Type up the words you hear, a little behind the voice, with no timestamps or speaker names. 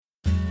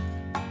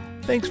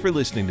Thanks for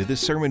listening to this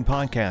sermon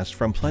podcast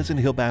from Pleasant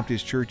Hill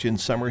Baptist Church in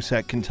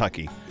Somerset,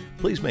 Kentucky.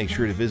 Please make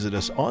sure to visit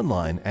us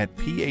online at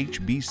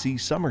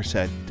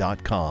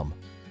phbcsomerset.com.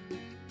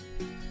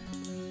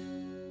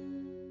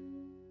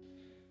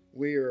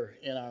 We're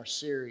in our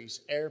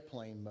series,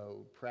 Airplane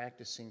Mode,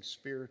 Practicing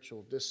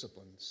Spiritual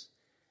Disciplines,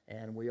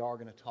 and we are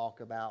going to talk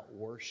about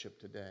worship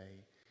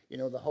today. You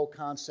know, the whole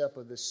concept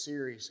of this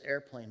series,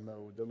 Airplane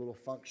Mode, the little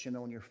function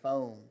on your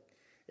phone,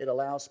 it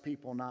allows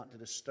people not to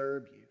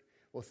disturb you.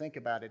 Well, think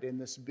about it. In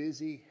this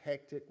busy,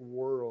 hectic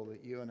world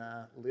that you and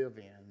I live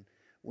in,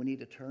 we need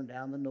to turn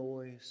down the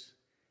noise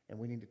and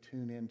we need to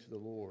tune into the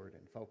Lord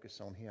and focus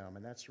on Him.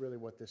 And that's really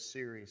what this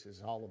series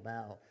is all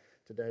about.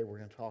 Today we're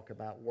going to talk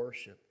about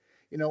worship.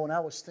 You know, when I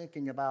was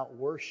thinking about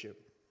worship,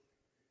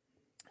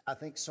 I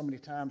think so many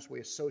times we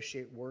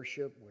associate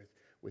worship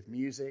with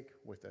music,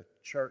 with a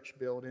church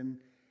building,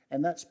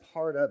 and that's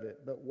part of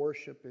it, but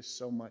worship is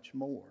so much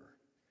more.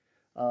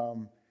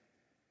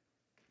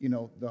 You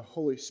know, the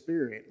Holy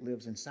Spirit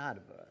lives inside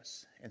of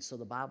us. And so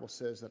the Bible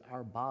says that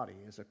our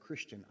body, as a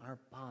Christian, our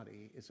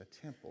body is a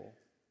temple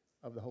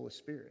of the Holy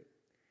Spirit.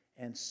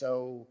 And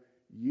so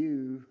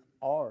you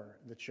are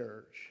the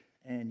church,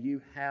 and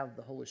you have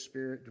the Holy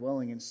Spirit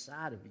dwelling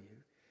inside of you.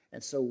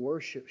 And so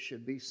worship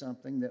should be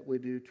something that we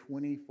do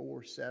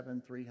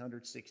 24/7,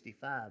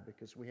 365,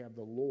 because we have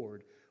the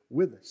Lord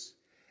with us.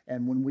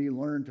 And when we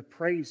learn to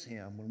praise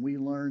Him, when we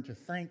learn to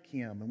thank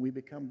Him, and we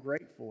become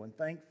grateful and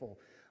thankful,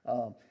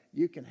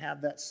 you can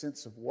have that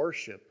sense of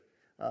worship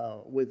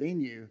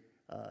within you,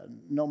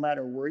 no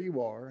matter where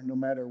you are, no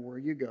matter where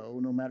you go,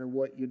 no matter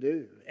what you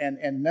do.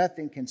 And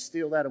nothing can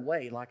steal that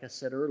away. Like I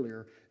said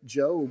earlier,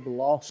 Job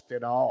lost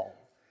it all.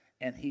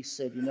 And he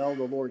said, you know,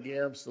 the Lord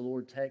gives, the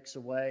Lord takes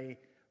away.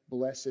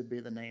 Blessed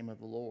be the name of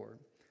the Lord.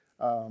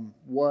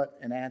 What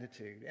an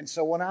attitude. And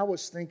so when I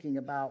was thinking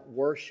about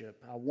worship,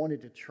 I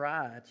wanted to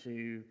try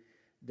to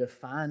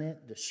define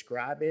it,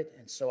 describe it.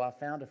 And so I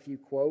found a few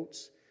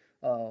quotes.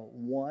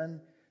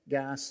 One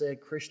guy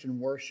said, Christian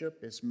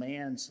worship is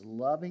man's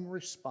loving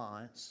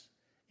response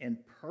and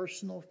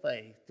personal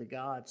faith to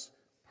God's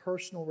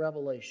personal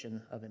revelation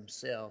of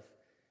Himself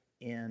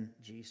in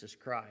Jesus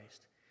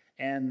Christ.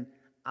 And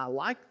I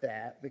like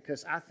that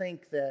because I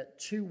think that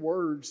two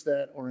words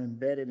that are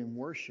embedded in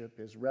worship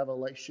is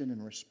revelation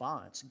and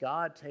response.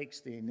 God takes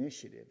the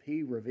initiative.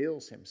 He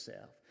reveals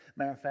Himself.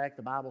 Matter of fact,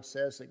 the Bible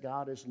says that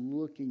God is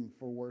looking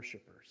for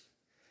worshipers.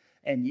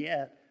 And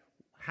yet,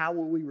 how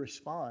will we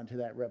respond to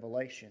that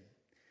revelation?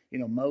 You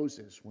know,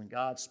 Moses, when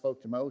God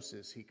spoke to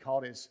Moses, He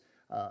caught his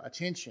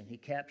attention. He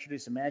captured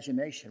his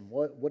imagination.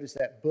 What is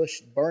that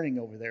bush burning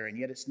over there? And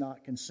yet it's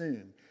not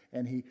consumed.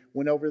 And he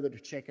went over there to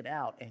check it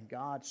out. And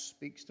God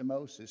speaks to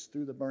Moses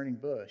through the burning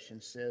bush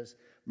and says,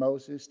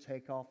 Moses,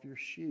 take off your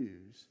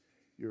shoes.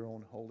 You're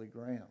on holy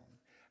ground.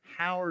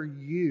 How are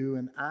you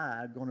and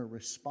I going to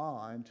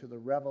respond to the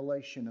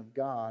revelation of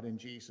God in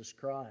Jesus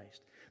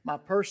Christ? My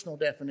personal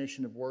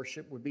definition of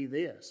worship would be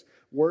this.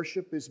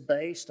 Worship is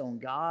based on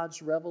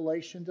God's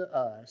revelation to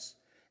us,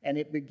 and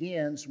it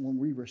begins when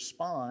we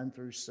respond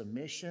through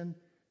submission,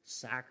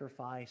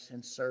 sacrifice,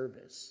 and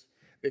service.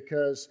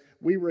 Because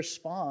we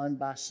respond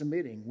by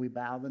submitting. We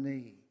bow the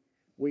knee.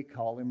 We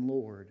call Him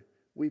Lord.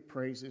 We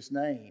praise His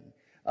name.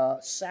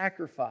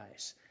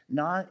 Sacrifice,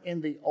 not in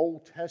the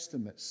Old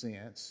Testament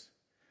sense,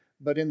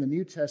 but in the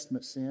New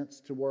Testament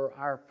sense, to where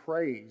our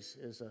praise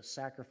is a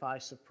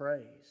sacrifice of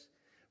praise.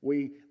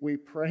 We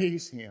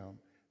praise Him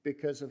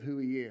because of who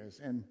He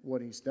is and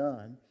what He's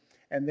done.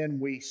 And then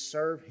we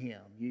serve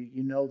Him.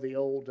 You know the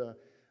old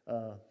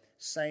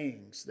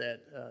sayings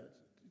that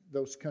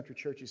those country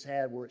churches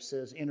had where it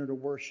says, enter to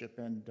worship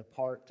and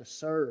depart to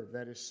serve.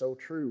 That is so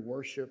true.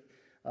 Worship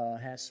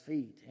has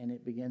feet, and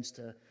it begins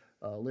to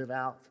live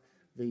out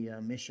the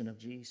mission of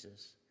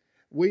Jesus.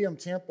 William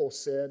Temple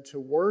said, to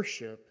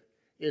worship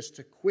is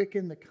to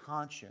quicken the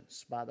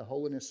conscience by the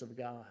holiness of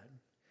God,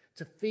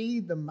 to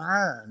feed the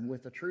mind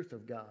with the truth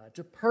of God,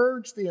 to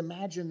purge the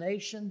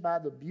imagination by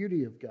the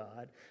beauty of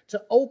God,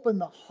 to open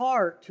the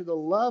heart to the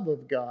love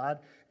of God,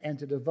 and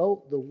to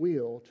devote the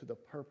will to the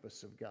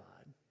purpose of God.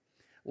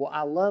 Well,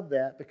 I love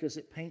that because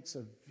it paints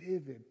a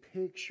vivid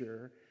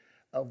picture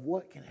of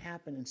what can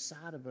happen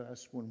inside of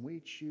us when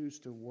we choose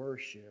to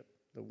worship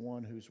the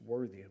one who's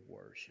worthy of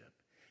worship.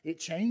 It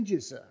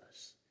changes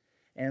us,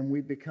 and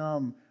we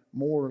become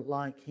more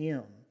like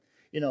Him.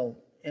 You know,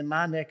 in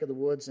my neck of the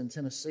woods in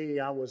Tennessee,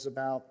 I was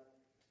about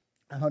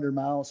 100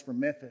 miles from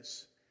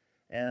Memphis.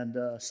 And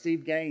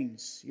Steve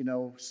Gaines, you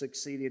know,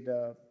 succeeded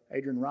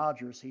Adrian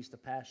Rogers. He's the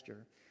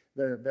pastor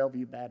there at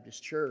Bellevue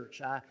Baptist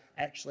Church. I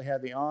actually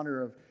had the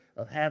honor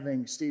of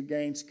having Steve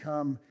Gaines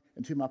come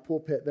into my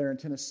pulpit there in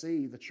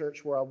Tennessee. The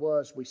church where I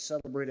was, we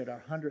celebrated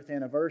our 100th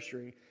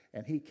anniversary.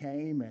 And he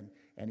came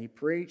and he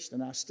preached.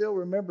 And I still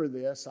remember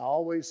this. I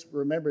always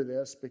remember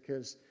this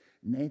because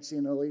Nancy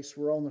and Elise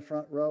were on the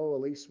front row.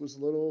 Elise was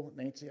little.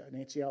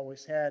 Nancy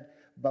always had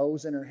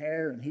bows in her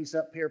hair, and he's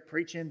up here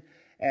preaching,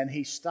 and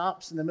he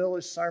stops in the middle of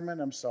his sermon.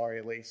 I'm sorry,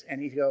 Elise.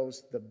 And he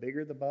goes, the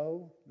bigger the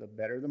bow, the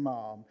better the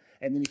mom.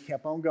 And then he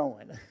kept on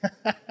going.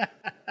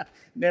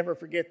 Never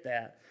forget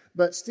that.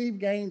 But Steve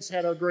Gaines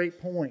had a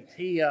great point.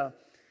 He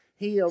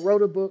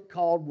wrote a book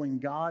called When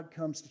God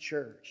Comes to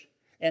Church.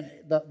 And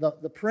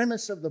the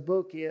premise of the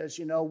book is,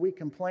 we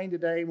complain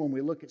today when we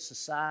look at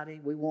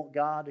society. We want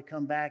God to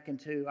come back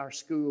into our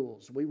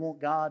schools. We want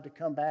God to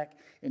come back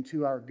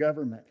into our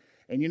government.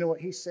 And you know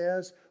what he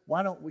says?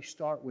 Why don't we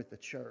start with the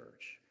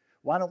church?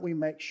 Why don't we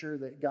make sure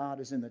that God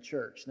is in the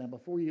church? Now,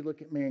 before you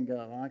look at me and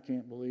go, I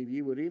can't believe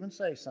you would even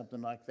say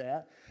something like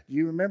that. Do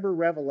you remember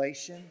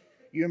Revelation?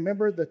 You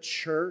remember the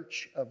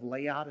church of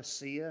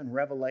Laodicea in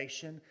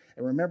Revelation?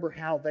 And remember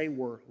how they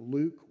were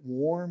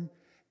lukewarm?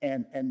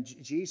 And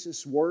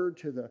Jesus' word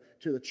to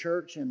the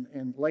church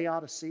in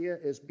Laodicea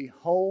is,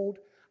 behold,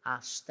 I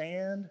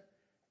stand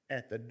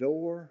at the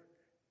door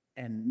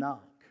and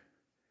knock.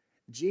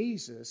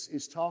 Jesus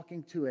is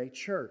talking to a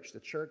church, the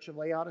church of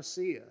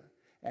Laodicea,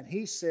 and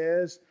he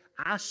says,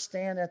 I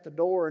stand at the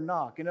door and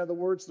knock. In other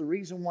words, the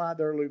reason why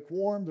they're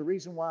lukewarm, the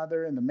reason why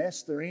they're in the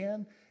mess they're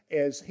in,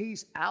 is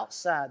he's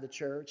outside the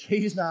church.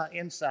 He's not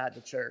inside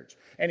the church.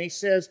 And he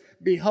says,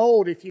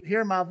 behold, if you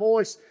hear my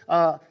voice,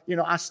 I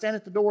stand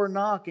at the door and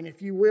knock, and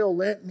if you will,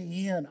 let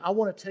me in. I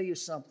want to tell you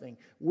something.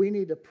 We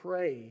need to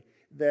pray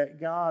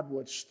that God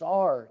would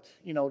start,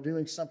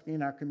 doing something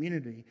in our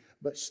community,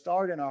 but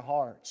start in our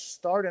hearts,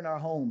 start in our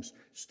homes,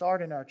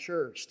 start in our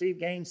church. Steve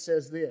Gaines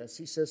says this.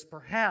 He says,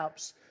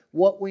 perhaps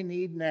what we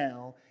need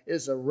now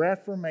is a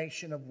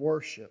reformation of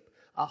worship,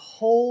 a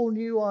whole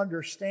new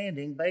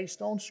understanding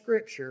based on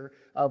Scripture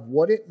of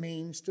what it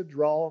means to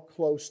draw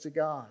close to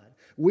God.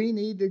 We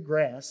need to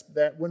grasp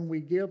that when we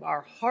give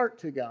our heart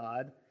to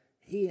God,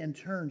 He in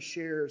turn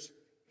shares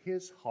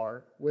His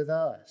heart with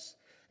us.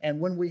 And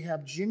when we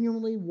have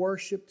genuinely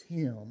worshiped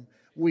Him,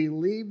 we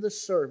leave the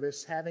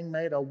service having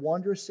made a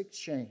wondrous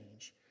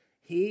exchange.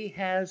 He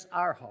has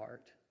our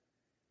heart,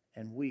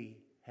 and we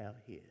have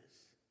His.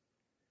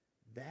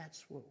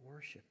 That's what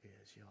worship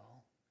is,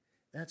 y'all.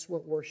 That's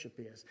what worship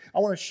is. I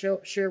want to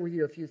share with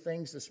you a few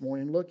things this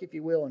morning. Look, if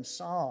you will, in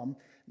Psalm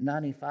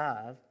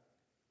 95.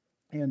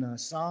 In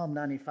Psalm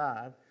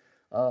 95,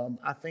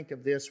 I think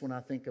of this when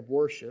I think of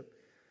worship.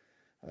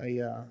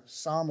 A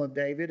Psalm of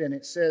David, and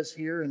it says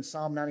here in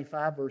Psalm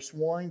 95, verse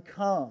 1,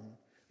 come,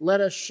 let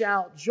us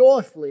shout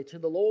joyfully to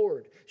the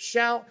Lord.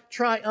 Shout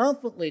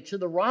triumphantly to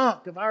the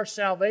rock of our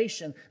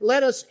salvation.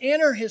 Let us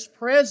enter His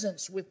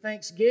presence with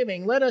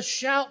thanksgiving. Let us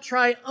shout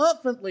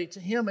triumphantly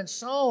to Him in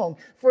song.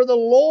 For the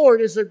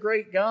Lord is a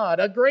great God,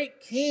 a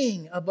great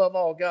King above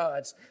all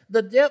gods.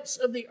 The depths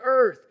of the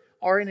earth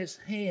are in His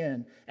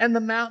hand, and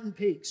the mountain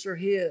peaks are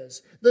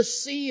His. The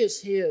sea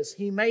is His.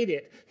 He made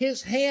it.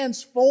 His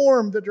hands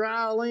formed the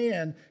dry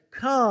land.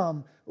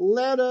 Come,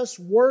 let us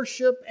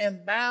worship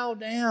and bow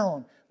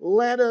down.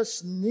 Let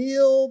us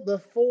kneel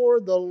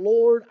before the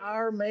Lord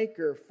our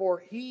Maker,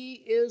 for He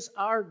is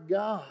our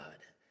God,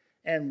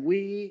 and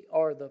we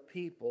are the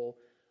people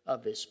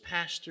of His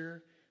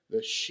pasture,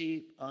 the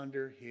sheep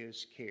under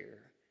His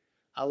care.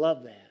 I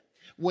love that.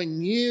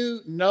 When you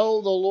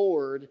know the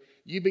Lord,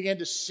 you begin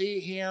to see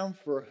Him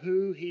for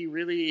who He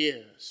really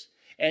is.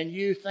 And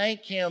you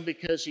thank Him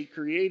because He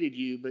created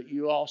you, but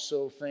you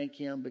also thank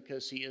Him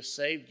because He has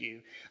saved you.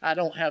 I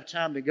don't have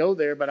time to go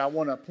there, but I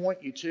want to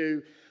point you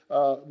to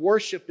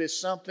worship is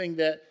something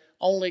that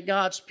only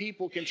God's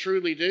people can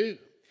truly do,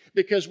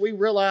 because we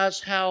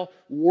realize how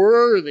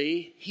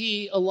worthy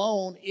He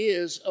alone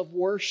is of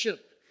worship.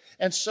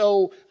 And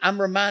so I'm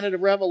reminded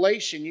of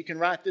Revelation. You can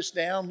write this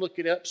down, look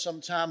it up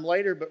sometime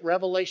later, but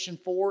Revelation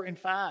 4 and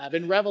 5.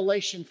 In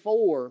Revelation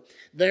 4,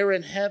 there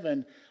in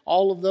heaven,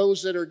 all of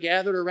those that are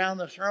gathered around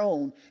the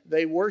throne,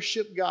 they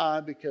worship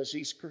God because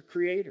He's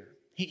creator.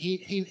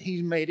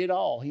 He made it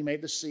all. He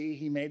made the sea.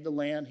 He made the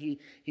land. He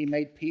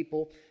made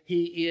people.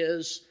 He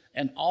is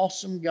an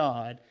awesome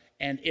God.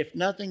 And if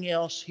nothing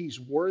else,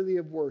 He's worthy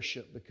of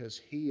worship because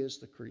He is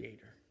the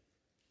creator.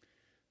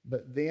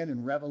 But then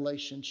in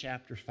Revelation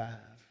chapter 5,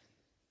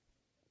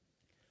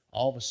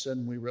 all of a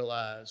sudden we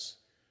realize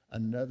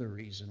another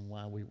reason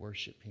why we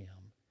worship Him.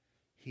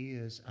 He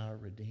is our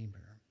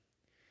Redeemer.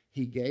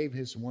 He gave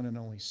His one and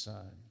only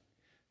Son,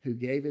 who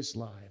gave His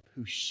life,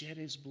 who shed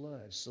His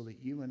blood so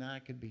that you and I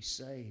could be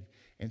saved.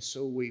 And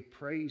so we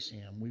praise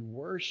Him, we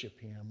worship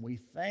Him, we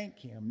thank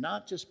Him,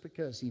 not just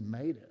because He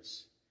made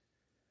us,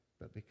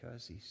 but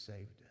because He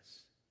saved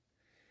us.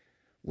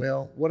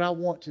 Well, what I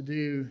want to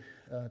do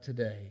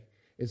today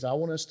is I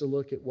want us to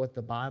look at what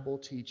the Bible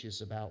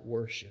teaches about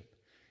worship.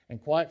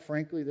 And quite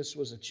frankly, this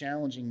was a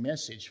challenging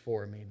message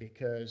for me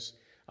because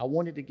I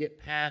wanted to get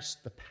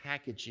past the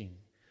packaging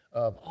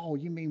of, oh,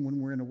 you mean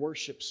when we're in a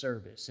worship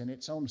service and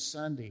it's on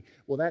Sunday?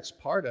 Well, that's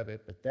part of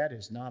it, but that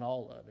is not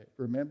all of it.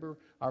 Remember,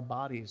 our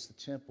body is the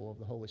temple of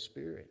the Holy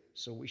Spirit,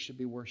 so we should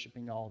be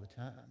worshiping all the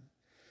time.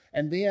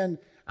 And then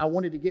I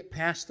wanted to get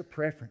past the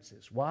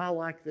preferences. Why I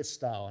like this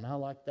style and I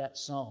like that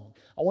song.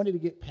 I wanted to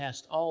get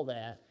past all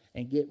that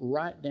and get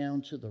right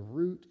down to the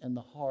root and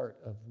the heart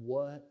of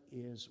what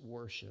is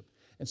worship.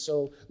 And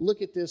so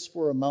look at this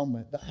for a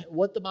moment.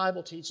 What the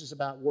Bible teaches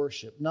about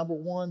worship. Number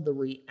one, the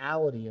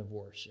reality of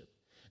worship.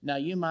 Now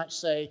you might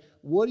say,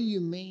 what do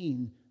you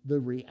mean the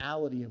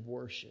reality of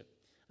worship.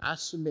 I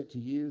submit to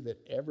you that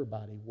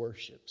everybody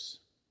worships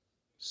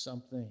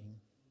something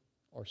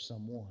or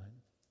someone.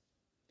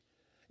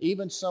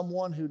 Even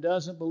someone who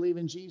doesn't believe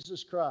in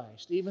Jesus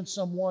Christ, even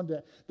someone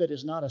that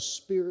is not a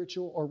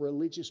spiritual or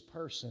religious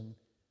person,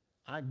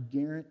 I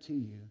guarantee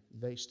you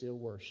they still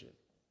worship.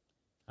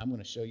 I'm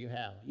going to show you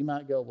how. You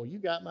might go, well, you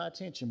got my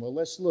attention. Well,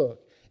 let's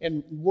look.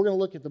 And we're going to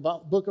look at the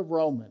book of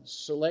Romans,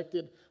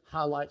 selected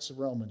highlights of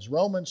Romans.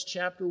 Romans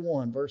chapter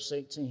 1, verse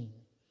 18.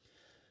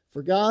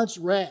 For God's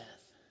wrath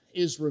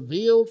is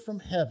revealed from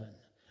heaven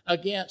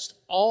against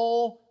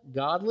all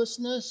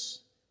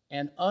godlessness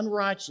and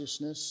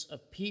unrighteousness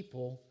of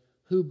people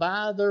who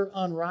by their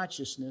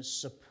unrighteousness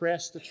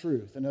suppress the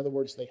truth. In other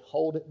words, they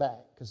hold it back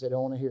because they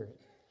don't want to hear it.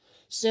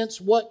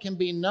 Since what can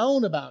be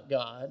known about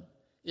God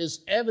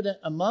is evident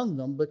among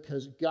them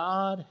because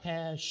God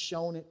has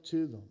shown it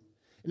to them.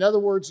 In other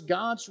words,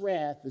 God's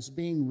wrath is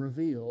being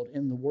revealed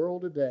in the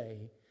world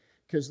today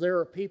because there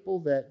are people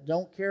that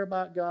don't care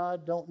about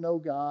God, don't know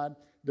God,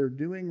 they're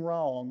doing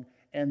wrong,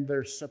 and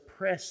they're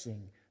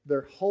suppressing,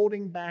 they're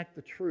holding back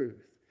the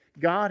truth.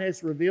 God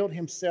has revealed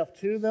Himself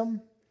to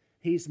them.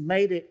 He's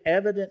made it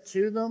evident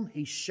to them.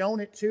 He's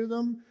shown it to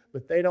them,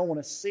 but they don't want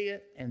to see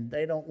it and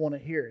they don't want to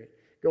hear it.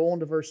 Go on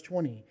to verse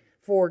 20.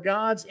 For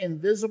God's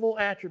invisible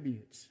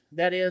attributes,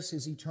 that is,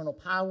 His eternal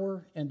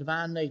power and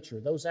divine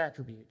nature, those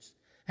attributes,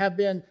 have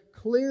been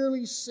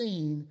clearly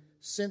seen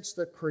since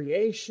the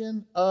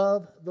creation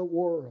of the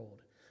world,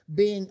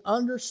 being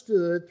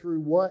understood through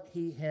what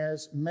He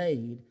has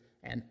made,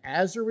 and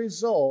as a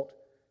result,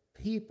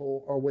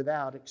 people are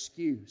without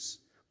excuse.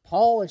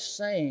 Paul is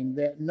saying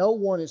that no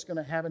one is going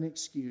to have an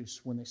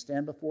excuse when they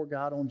stand before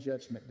God on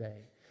Judgment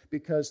Day,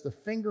 because the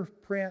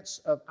fingerprints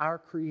of our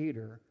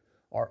Creator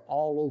are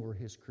all over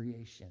His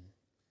creation.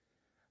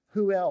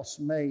 Who else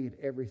made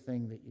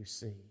everything that you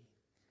see?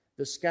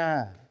 The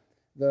sky,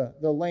 the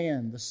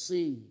land, the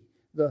sea,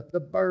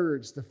 the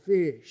birds, the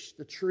fish,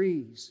 the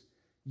trees,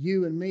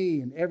 you and me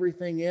and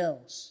everything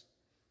else.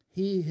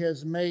 He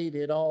has made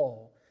it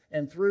all.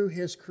 And through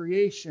His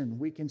creation,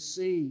 we can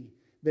see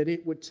that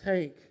it would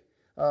take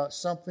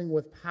something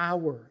with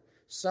power,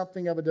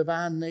 something of a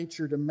divine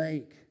nature to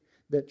make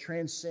that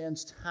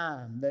transcends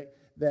time,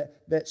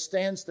 that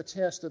stands the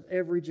test of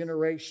every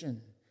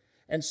generation.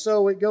 And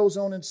so it goes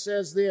on and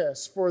says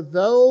this, for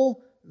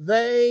though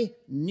they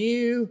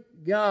knew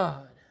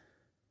God,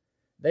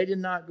 they did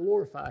not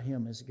glorify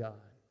Him as God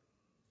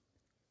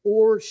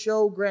or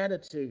show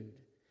gratitude.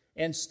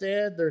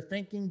 Instead, their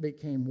thinking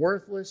became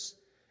worthless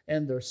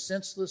and their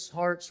senseless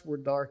hearts were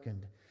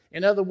darkened.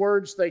 In other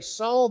words, they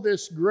saw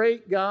this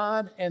great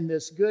God and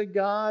this good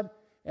God,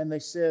 and they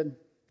said,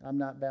 I'm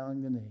not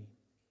bowing the knee.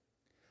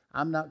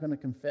 I'm not going to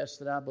confess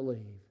that I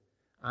believe.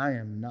 I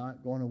am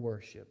not going to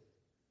worship.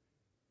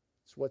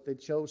 It's what they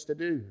chose to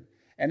do.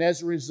 And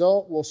as a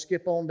result, we'll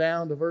skip on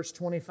down to verse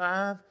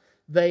 25.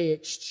 They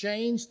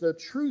exchanged the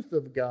truth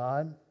of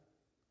God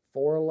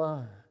for a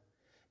lie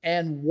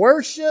and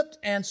worshiped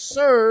and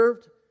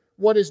served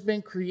what has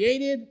been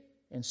created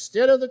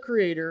instead of the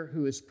Creator,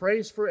 who is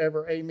praised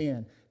forever.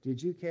 Amen.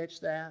 Did you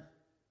catch that?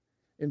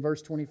 In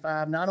verse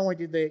 25, not only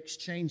did they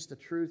exchange the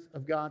truth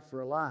of God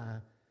for a lie,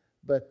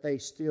 but they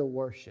still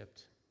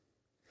worshiped.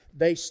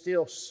 They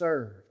still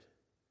served.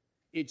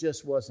 It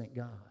just wasn't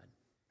God.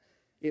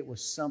 It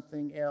was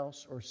something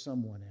else or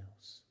someone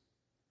else.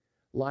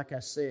 Like I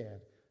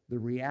said, the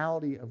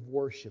reality of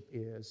worship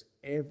is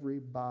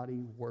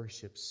everybody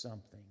worships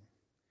something.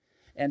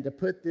 And to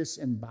put this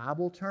in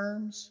Bible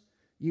terms,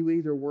 you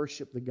either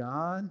worship the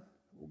God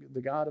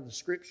of the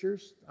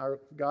Scriptures, our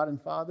God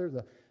and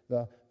Father,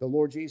 the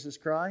Lord Jesus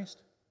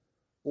Christ,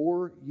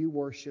 or you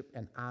worship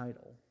an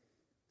idol.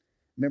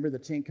 Remember the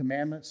Ten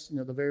Commandments?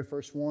 The very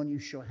first one, you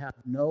shall have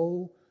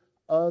no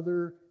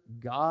other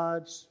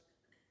gods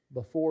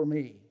before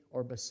me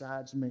or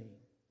besides me.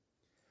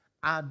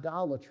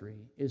 Idolatry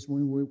is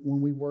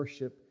when we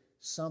worship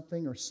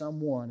something or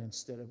someone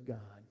instead of God.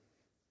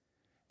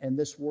 And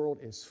this world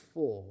is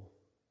full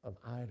of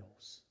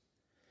idols.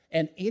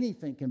 And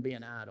anything can be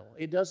an idol.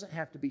 It doesn't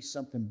have to be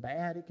something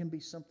bad. It can be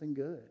something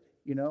good.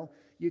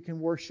 You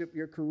can worship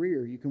your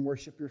career. You can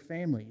worship your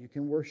family. You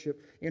can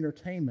worship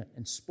entertainment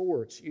and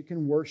sports. You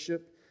can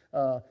worship,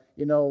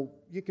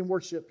 you can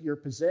worship your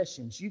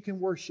possessions. You can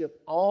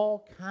worship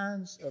all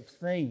kinds of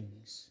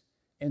things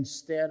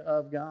instead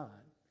of God.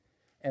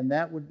 And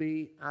that would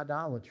be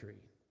idolatry.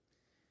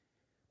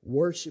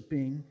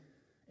 Worshiping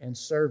and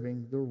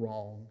serving the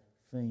wrong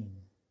thing.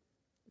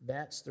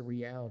 That's the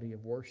reality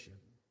of worship.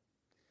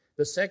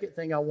 The second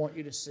thing I want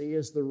you to see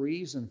is the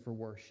reason for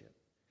worship.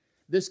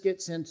 This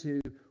gets into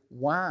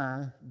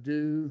why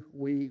do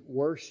we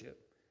worship?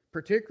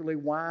 Particularly,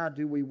 why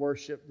do we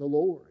worship the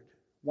Lord?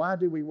 Why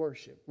do we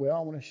worship? Well, I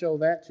want to show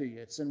that to you.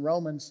 It's in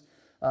Romans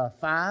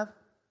 5,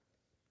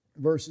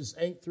 verses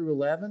 8 through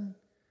 11.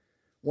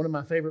 One of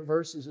my favorite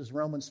verses is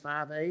Romans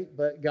 5:8.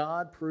 But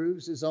God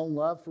proves His own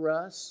love for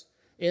us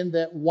in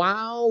that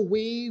while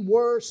we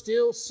were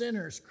still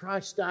sinners,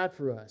 Christ died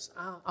for us.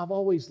 I've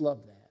always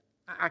loved that.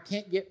 I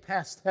can't get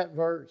past that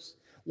verse.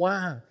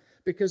 Why?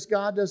 Because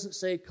God doesn't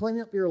say,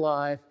 clean up your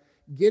life,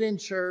 get in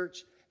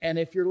church, and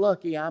if you're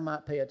lucky, I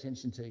might pay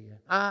attention to you.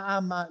 I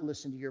might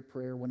listen to your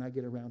prayer when I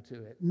get around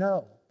to it.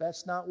 No,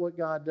 that's not what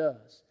God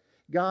does.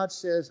 God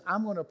says,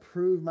 I'm going to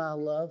prove my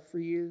love for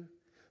you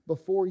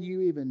before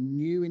you even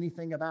knew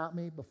anything about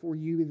me, before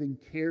you even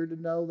cared to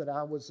know that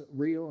I was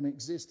real and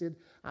existed.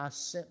 I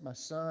sent my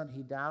Son.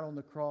 He died on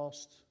the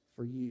cross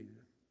for you.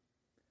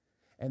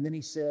 And then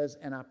he says,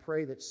 and I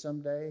pray that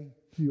someday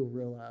you'll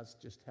realize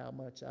just how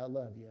much I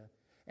love you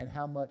and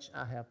how much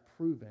I have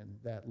proven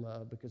that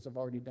love because I've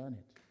already done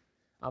it.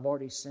 I've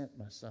already sent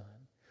my Son.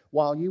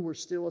 While you were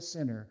still a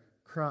sinner,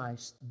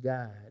 Christ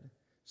died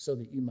so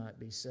that you might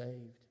be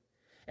saved.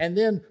 And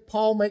then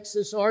Paul makes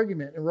this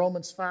argument in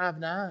Romans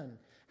 5:9.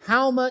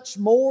 How much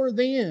more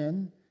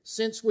then,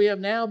 since we have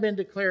now been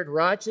declared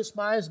righteous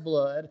by His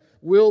blood,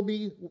 will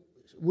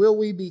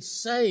we be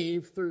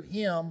saved through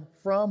Him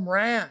from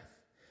wrath?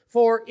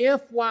 For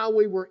if while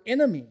we were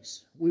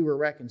enemies, we were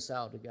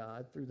reconciled to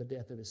God through the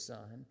death of His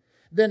Son,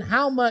 then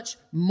how much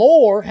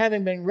more,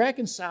 having been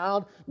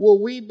reconciled, will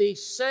we be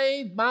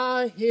saved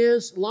by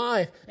His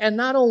life? And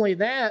not only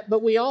that,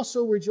 but we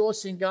also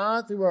rejoice in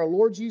God through our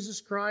Lord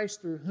Jesus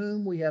Christ, through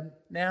whom we have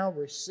now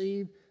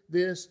received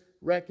this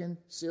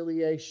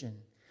reconciliation.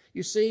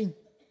 You see,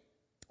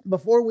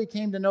 before we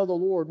came to know the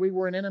Lord, we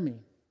were an enemy.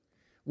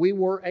 We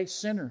were a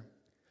sinner.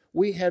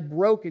 We had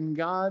broken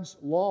God's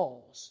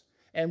laws,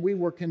 and we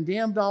were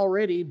condemned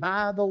already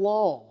by the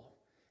law.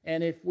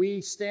 And if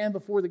we stand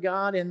before the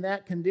God in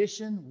that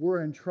condition,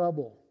 we're in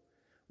trouble.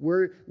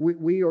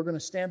 We are going to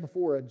stand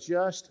before a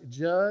just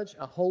judge,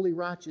 a holy,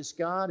 righteous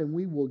God, and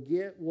we will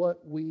get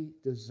what we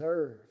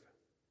deserve.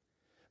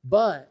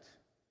 But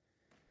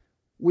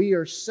we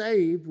are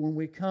saved when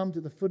we come to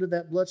the foot of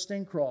that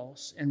bloodstained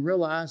cross and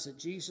realize that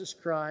Jesus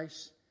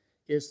Christ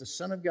is the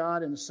Son of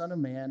God and the Son of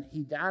Man.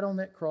 He died on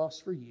that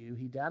cross for you.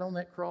 He died on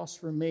that cross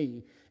for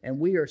me. And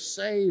we are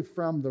saved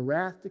from the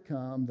wrath to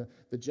come,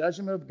 the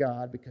judgment of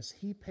God, because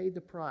He paid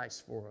the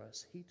price for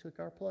us. He took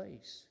our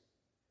place.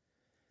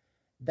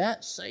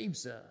 That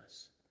saves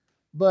us.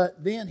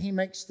 But then He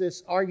makes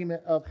this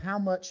argument of how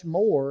much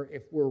more,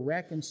 if we're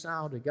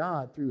reconciled to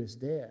God through His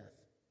death,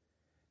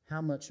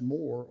 how much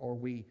more are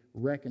we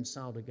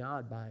reconciled to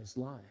God by His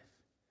life?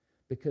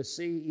 Because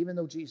see, even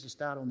though Jesus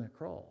died on that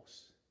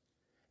cross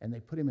and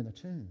they put Him in the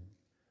tomb,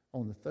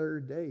 on the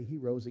third day He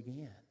rose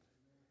again.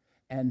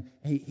 And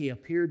he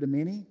appeared to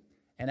many,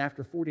 and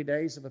after 40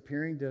 days of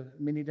appearing to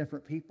many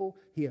different people,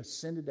 He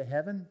ascended to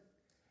heaven,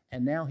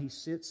 and now He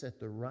sits at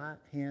the right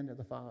hand of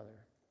the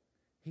Father.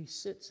 He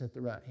sits at the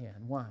right hand.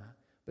 Why?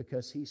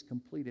 Because He's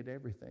completed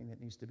everything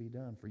that needs to be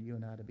done for you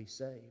and I to be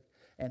saved.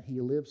 And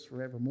He lives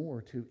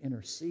forevermore to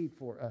intercede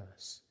for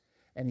us.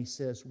 And He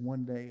says,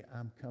 one day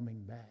I'm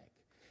coming back.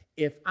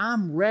 If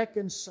I'm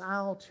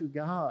reconciled to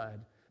God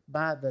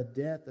by the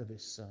death of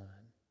His Son,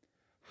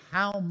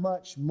 how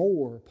much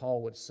more,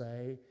 Paul would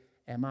say,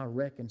 am I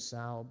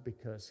reconciled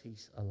because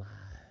He's alive?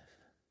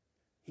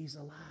 He's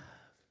alive.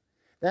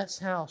 That's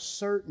how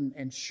certain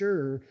and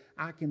sure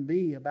I can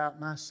be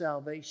about my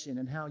salvation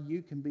and how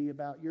you can be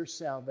about your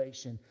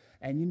salvation.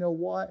 And you know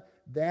what?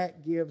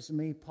 That gives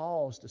me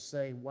pause to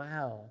say,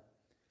 wow,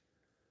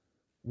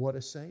 what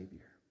a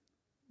Savior.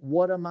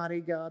 What a mighty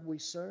God we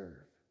serve.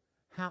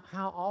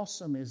 How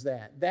awesome is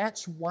that?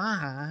 That's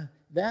why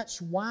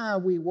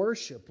we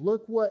worship.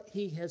 Look what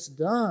He has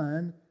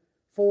done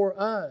for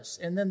us.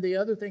 And then the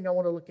other thing I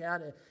want to look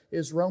at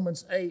is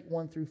Romans 8,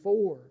 1 through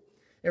 4.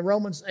 In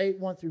Romans 8,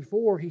 1 through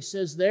 4, he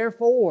says,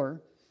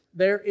 therefore,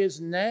 there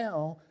is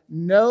now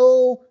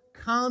no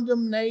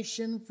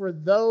condemnation for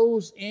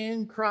those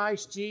in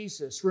Christ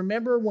Jesus.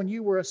 Remember when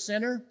you were a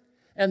sinner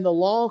and the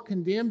law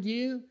condemned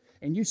you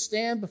and you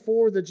stand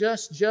before the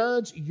just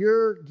judge,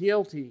 you're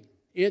guilty.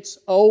 It's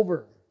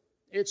over.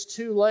 It's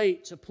too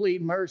late to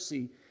plead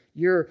mercy.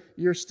 You're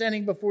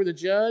standing before the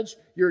judge.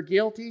 You're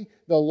guilty.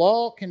 The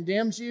law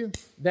condemns you.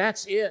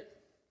 That's it.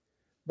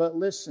 But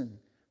listen,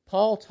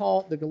 Paul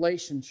taught the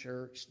Galatian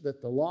church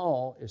that the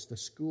law is the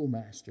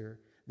schoolmaster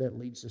that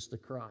leads us to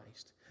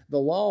Christ. The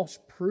law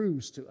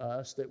proves to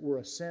us that we're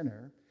a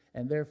sinner,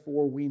 and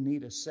therefore we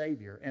need a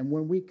Savior. And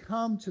when we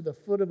come to the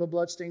foot of a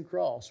bloodstained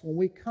cross, when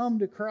we come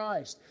to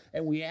Christ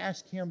and we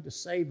ask Him to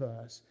save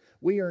us,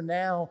 we are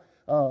now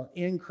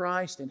in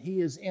Christ and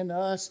He is in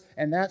us.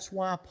 And that's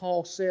why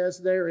Paul says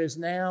there is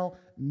now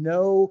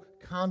no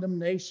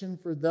condemnation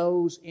for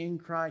those in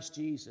Christ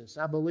Jesus.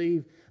 I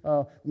believe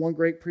one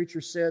great preacher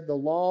said the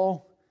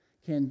law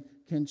can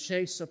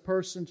chase a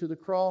person to the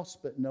cross,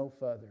 but no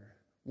further.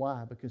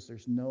 Why? Because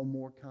there's no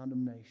more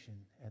condemnation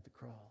at the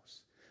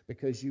cross.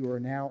 Because you are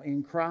now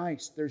in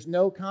Christ. There's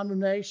no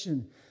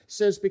condemnation. It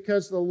says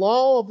because the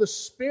law of the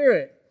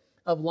Spirit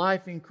of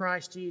life in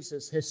Christ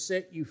Jesus has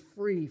set you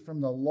free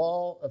from the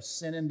law of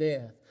sin and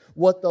death.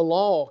 What the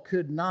law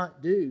could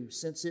not do,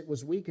 since it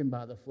was weakened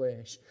by the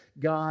flesh,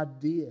 God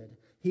did.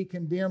 He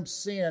condemned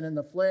sin in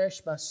the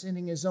flesh by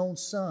sending His own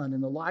Son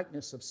in the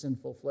likeness of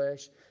sinful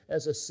flesh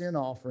as a sin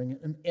offering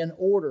in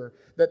order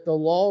that the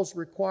law's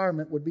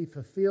requirement would be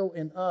fulfilled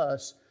in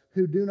us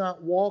who do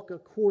not walk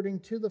according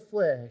to the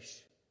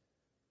flesh,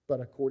 but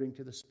according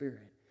to the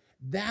Spirit.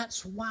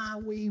 That's why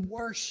we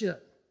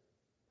worship.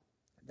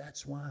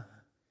 That's why.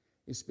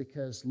 It's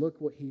because look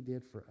what He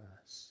did for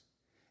us.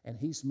 And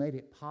He's made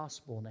it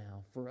possible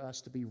now for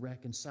us to be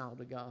reconciled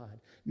to God.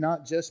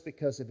 Not just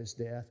because of His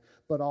death,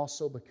 but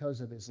also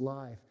because of His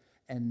life.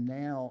 And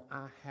now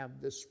I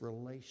have this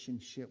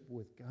relationship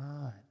with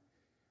God.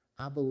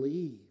 I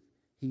believe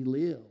He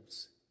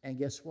lives. And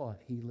guess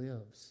what? He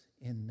lives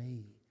in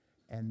me.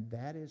 And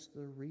that is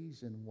the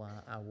reason why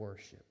I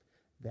worship.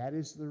 That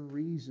is the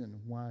reason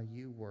why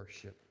you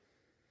worship.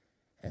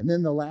 And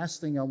then the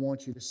last thing I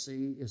want you to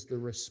see is the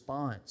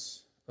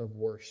response of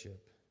worship.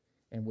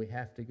 And we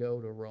have to go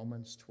to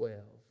Romans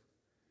 12.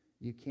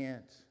 You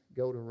can't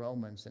go to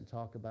Romans and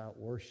talk about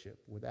worship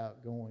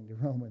without going to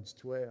Romans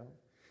 12.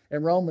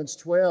 In Romans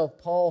 12,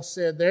 Paul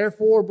said,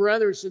 "Therefore,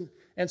 brothers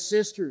and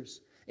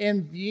sisters,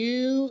 in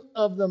view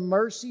of the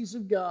mercies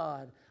of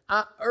God,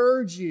 I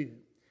urge you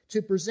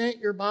to present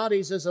your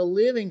bodies as a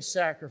living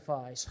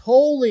sacrifice,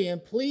 holy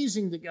and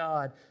pleasing to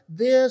God.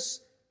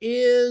 This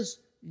is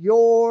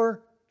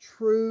your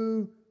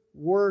true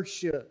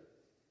worship."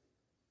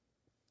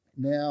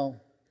 Now,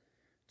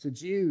 to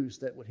Jews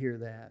that would hear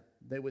that,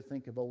 they would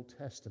think of Old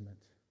Testament.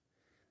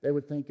 They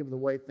would think of the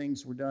way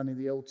things were done in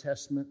the Old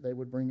Testament. They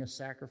would bring a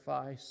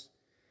sacrifice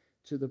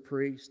to the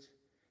priest,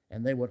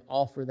 and they would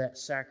offer that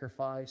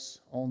sacrifice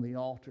on the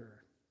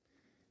altar.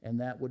 And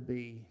that would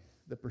be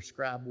the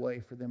prescribed way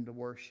for them to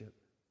worship.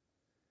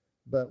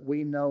 But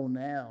we know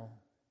now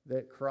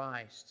that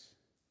Christ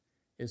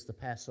is the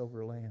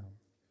Passover lamb.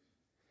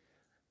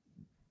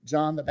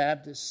 John the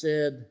Baptist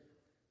said,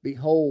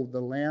 "Behold,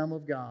 the Lamb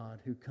of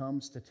God who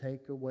comes to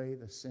take away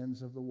the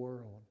sins of the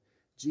world."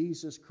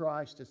 Jesus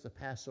Christ is the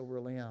Passover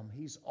lamb.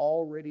 He's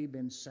already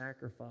been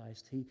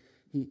sacrificed.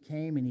 He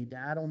came and He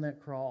died on that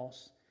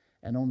cross.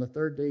 And on the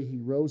third day He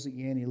rose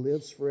again. He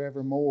lives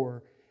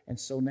forevermore. And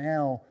so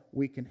now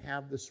we can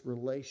have this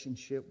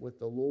relationship with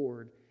the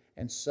Lord.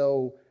 And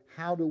so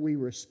how do we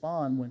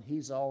respond when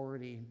He's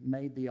already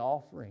made the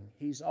offering?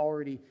 He's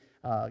already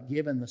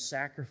given the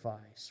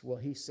sacrifice. Well,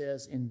 He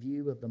says, in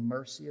view of the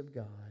mercy of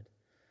God,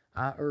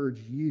 I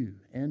urge you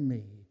and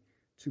me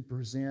to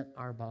present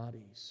our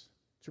bodies,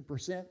 to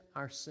present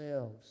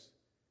ourselves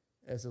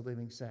as a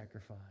living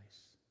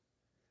sacrifice.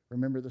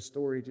 Remember the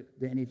story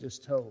Danny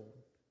just told.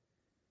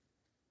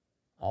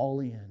 All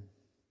in,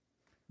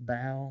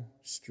 bow,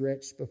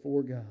 stretched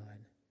before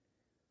God,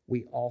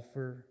 we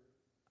offer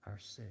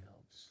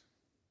ourselves.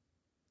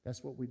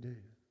 That's what we do.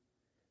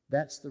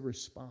 That's the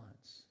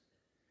response.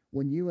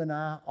 When you and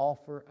I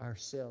offer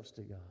ourselves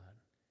to God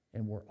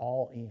and we're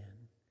all in,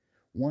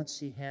 once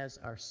He has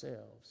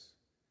ourselves,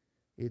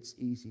 it's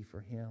easy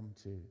for Him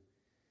to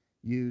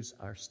use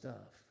our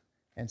stuff.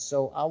 And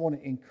so I want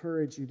to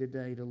encourage you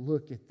today to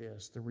look at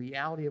this. The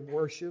reality of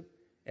worship,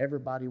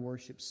 everybody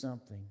worships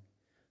something.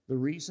 The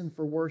reason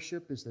for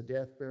worship is the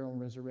death, burial, and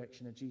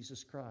resurrection of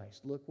Jesus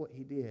Christ. Look what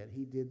He did.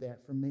 He did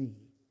that for me.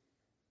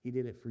 He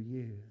did it for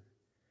you.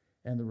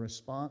 And the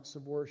response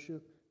of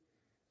worship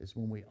is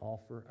when we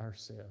offer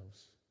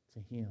ourselves to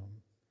Him.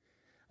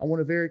 I want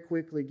to very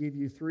quickly give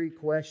you 3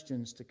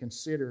 questions to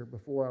consider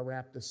before I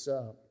wrap this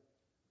up.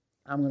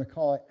 I'm going to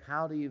call it,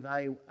 how do you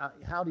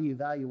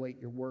evaluate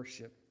your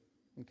worship?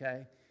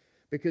 Okay?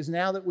 Because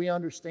now that we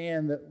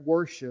understand that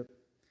worship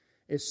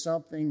is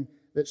something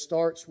that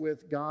starts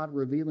with God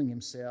revealing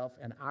Himself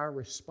and our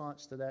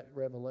response to that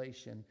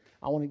revelation,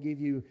 I want to give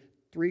you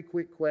 3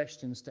 quick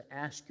questions to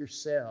ask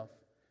yourself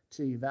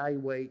to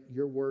evaluate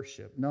your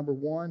worship. Number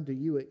 1, do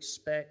you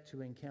expect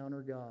to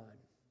encounter God?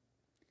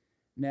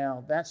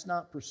 Now, that's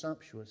not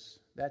presumptuous.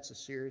 That's a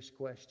serious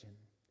question.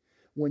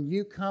 When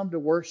you come to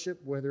worship,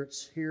 whether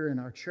it's here in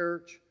our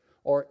church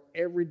or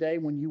every day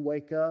when you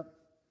wake up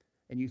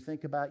and you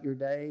think about your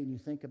day and you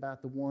think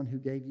about the one who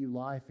gave you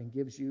life and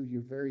gives you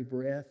your very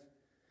breath,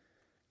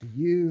 do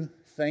you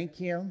thank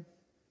Him?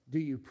 Do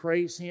you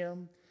praise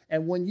Him?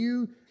 And when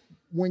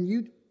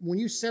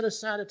you set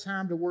aside a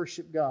time to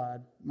worship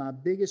God, my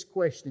biggest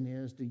question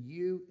is, do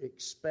you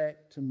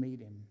expect to meet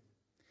Him?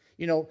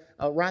 You know,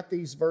 write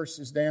these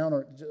verses down,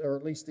 or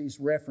at least these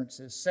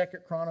references. 2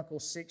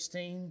 Chronicles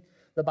 16,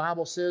 the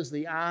Bible says,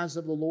 "The eyes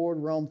of the Lord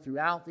roam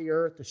throughout the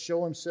earth to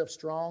show Himself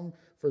strong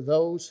for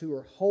those who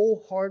are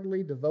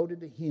wholeheartedly devoted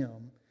to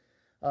Him."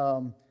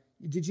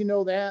 Did you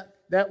know that?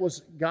 That was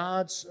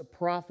God's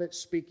prophet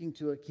speaking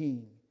to a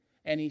king.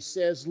 And he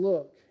says,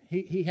 look,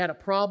 he had a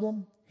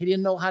problem. He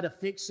didn't know how to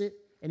fix it.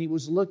 And he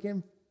was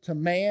looking to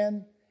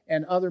man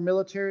and other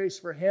militaries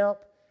for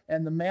help.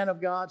 And the man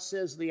of God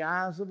says, "The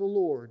eyes of the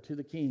Lord," to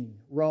the king,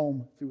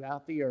 "roam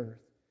throughout the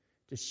earth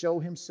to show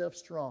Himself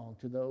strong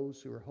to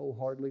those who are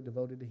wholeheartedly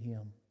devoted to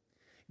Him."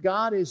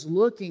 God is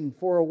looking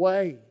for a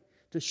way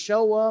to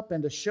show up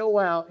and to show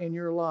out in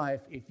your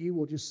life if you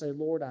will just say,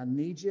 "Lord, I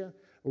need You.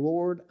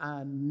 Lord,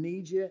 I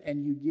need You,"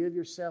 and you give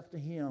yourself to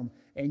Him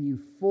and you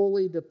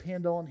fully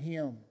depend on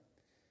Him.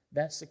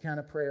 That's the kind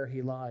of prayer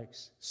He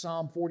likes.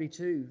 Psalm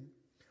 42.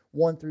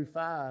 1 through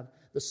 5,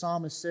 the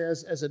psalmist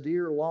says, as a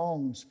deer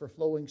longs for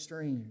flowing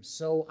streams,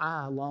 so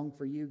I long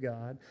for you,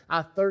 God.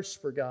 I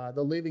thirst for God,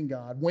 the living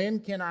God. When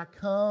can I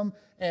come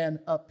and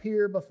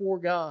appear before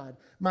God?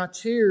 My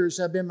tears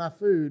have been my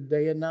food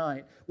day and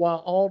night,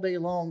 while all day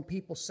long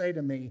people say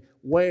to me,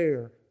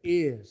 where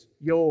is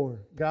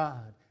your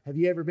God? Have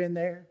you ever been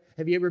there?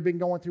 Have you ever been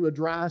going through a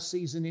dry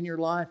season in your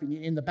life, and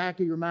in the back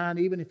of your mind,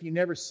 even if you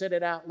never said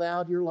it out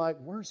loud, you're like,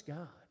 where's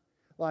God?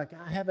 Like,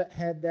 I haven't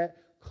had that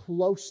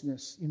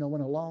closeness, in a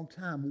long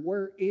time.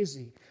 Where is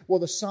He? Well,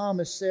 the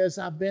psalmist says,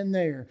 I've been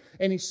there.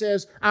 And he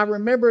says, I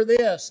remember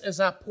this as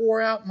I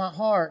pour out my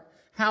heart,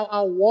 how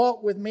I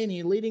walk with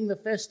many, leading the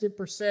festive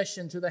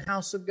procession to the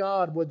house of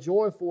God with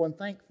joyful and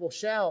thankful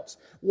shouts.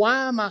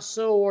 Why, my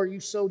soul, are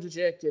you so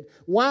dejected?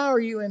 Why are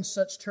you in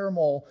such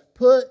turmoil?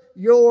 Put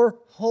your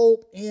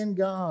hope in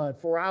God,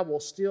 for I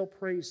will still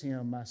praise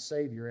Him, my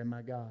Savior and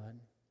my God.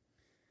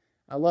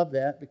 I love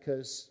that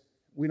because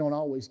we don't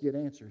always get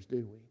answers, do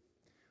we?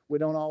 We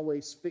don't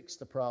always fix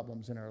the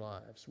problems in our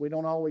lives. We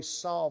don't always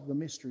solve the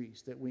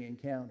mysteries that we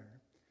encounter.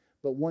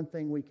 But one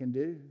thing we can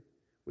do,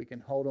 we can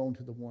hold on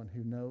to the one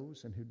who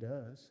knows and who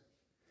does.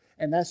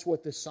 And that's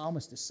what this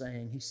psalmist is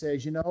saying. He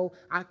says,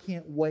 I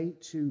can't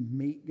wait to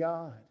meet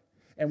God.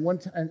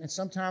 And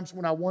sometimes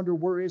when I wonder,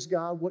 where is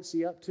God? What's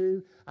He up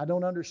to? I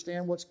don't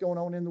understand what's going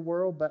on in the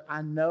world, but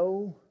I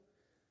know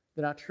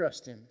that I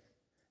trust Him.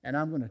 And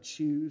I'm going to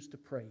choose to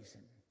praise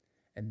Him.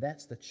 And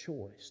that's the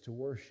choice to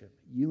worship.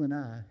 You and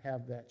I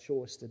have that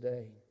choice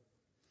today.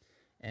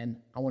 And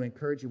I want to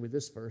encourage you with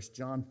this verse,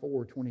 John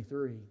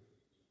 4:23.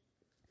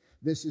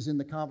 This is in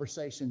the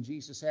conversation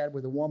Jesus had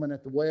with a woman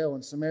at the well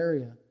in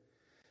Samaria.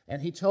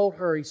 And He told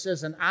her, He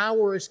says, an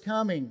hour is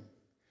coming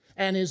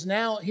and is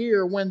now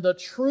here when the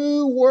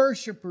true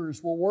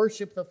worshipers will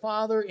worship the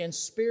Father in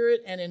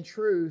spirit and in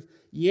truth.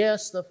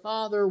 Yes, the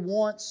Father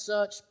wants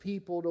such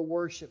people to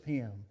worship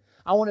Him.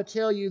 I want to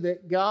tell you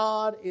that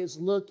God is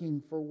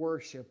looking for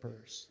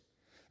worshipers.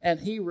 And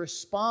He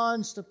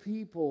responds to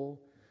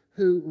people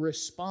who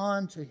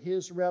respond to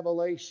His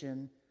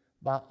revelation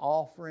by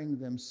offering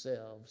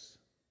themselves.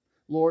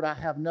 Lord, I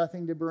have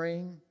nothing to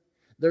bring.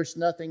 There's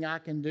nothing I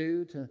can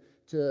do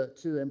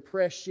to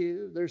impress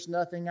you. There's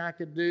nothing I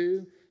could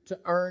do to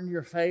earn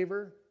your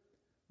favor.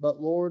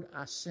 But Lord,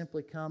 I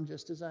simply come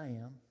just as I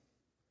am,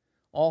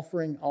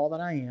 offering all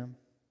that I am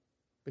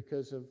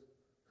because of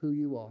who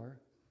you are.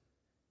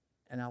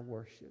 And I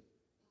worship.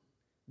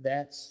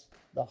 That's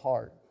the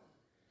heart.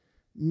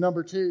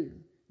 Number 2,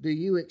 do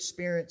you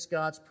experience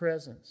God's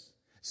presence?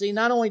 See,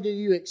 not only do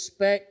you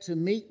expect to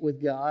meet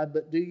with God,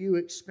 but do you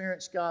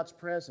experience God's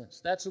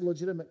presence? That's a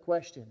legitimate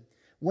question.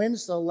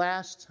 When's the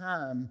last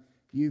time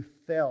you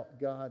felt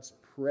God's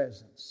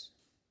presence?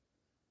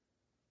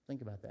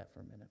 Think about that for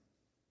a minute.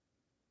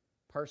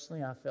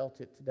 Personally, I felt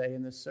it today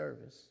in this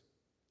service.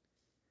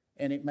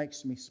 And it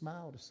makes me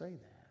smile to say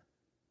that.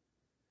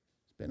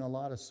 Been a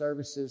lot of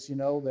services,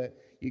 that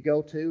you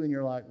go to and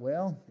you're like,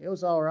 well, it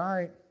was all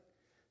right.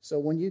 So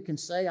when you can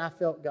say, I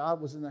felt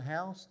God was in the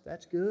house,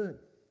 that's good.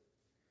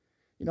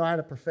 I had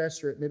a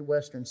professor at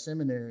Midwestern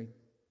Seminary,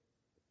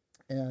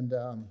 and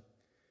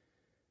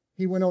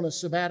he went on a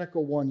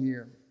sabbatical one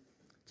year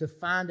to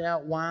find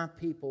out why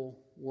people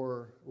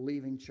were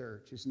leaving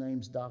church. His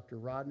name's Dr.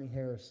 Rodney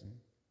Harrison.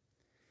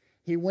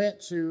 He went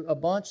to a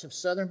bunch of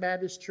Southern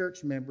Baptist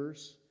church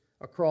members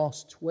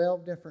across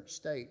 12 different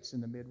states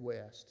in the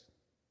Midwest.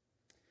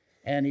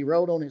 And he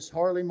rode on his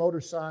Harley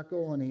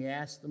motorcycle and he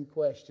asked them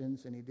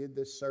questions and he did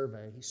this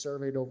survey. He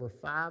surveyed over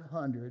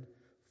 500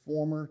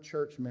 former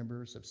church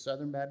members of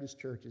Southern Baptist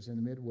churches in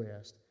the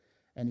Midwest.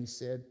 And he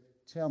said,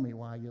 tell me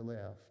why you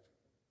left.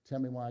 Tell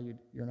me why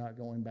you're not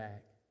going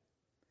back.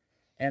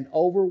 And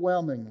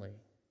overwhelmingly,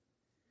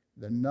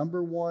 the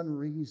number one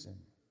reason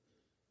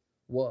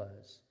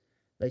was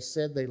they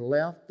said they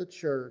left the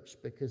church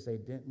because they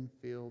didn't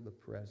feel the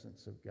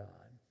presence of God.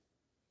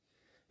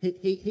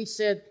 He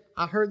said,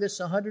 I heard this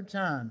 100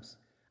 times.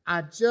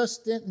 I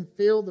just didn't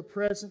feel the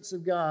presence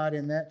of God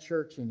in that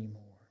church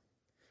anymore.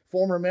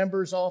 Former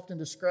members often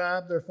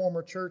describe their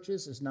former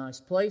churches as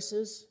nice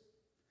places,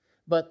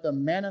 but the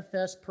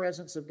manifest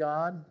presence of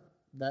God,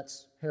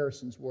 that's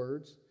Harrison's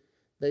words,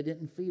 they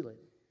didn't feel it.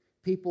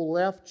 People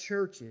left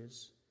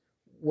churches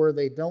where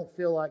they don't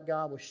feel like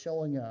God was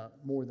showing up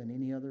more than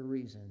any other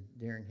reason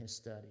during his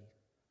study.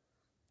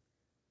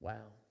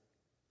 Wow.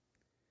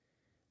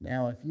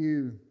 Now, if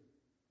you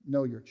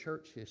know your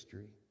church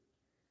history,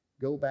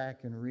 go back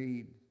and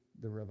read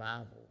the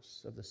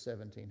revivals of the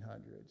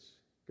 1700s.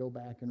 Go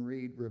back and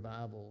read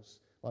revivals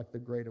like the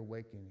Great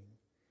Awakening.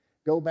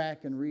 Go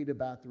back and read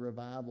about the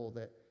revival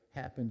that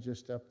happened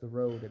just up the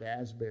road at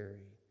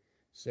Asbury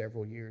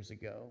several years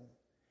ago.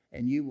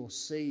 And you will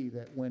see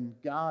that when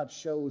God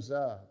shows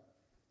up,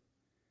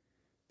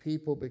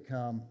 people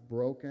become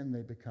broken,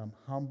 they become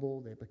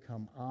humble, they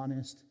become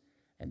honest,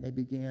 and they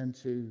begin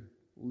to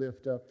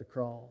lift up the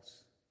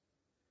cross.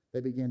 They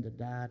begin to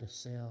die to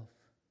self.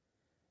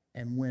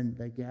 And when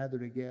they gather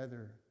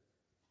together,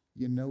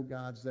 you know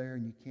God's there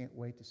and you can't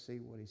wait to see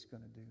what he's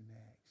going to do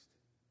next.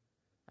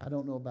 I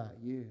don't know about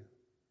you,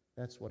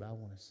 That's what I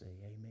want to see.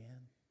 Amen.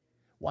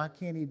 Why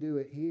can't He do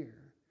it here?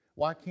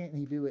 Why can't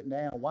He do it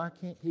now? Why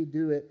can't He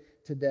do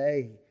it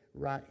today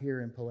right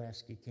here in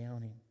Pulaski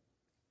County?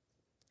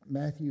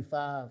 Matthew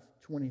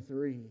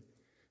 5:23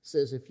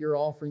 says, if you're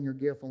offering your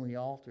gift on the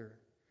altar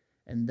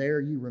and there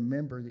you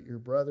remember that your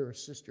brother or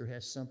sister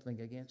has something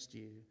against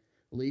you,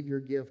 leave your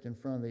gift in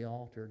front of the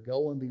altar.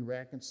 Go and be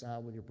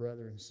reconciled with your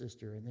brother and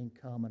sister, and then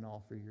come and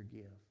offer your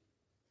gift.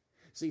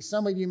 See,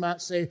 some of you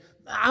might say,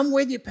 I'm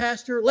with you,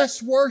 Pastor.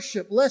 Let's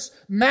worship. Let's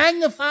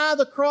magnify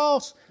the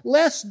cross.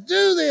 Let's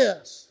do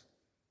this.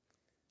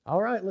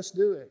 All right, let's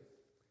do it.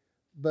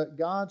 But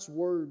God's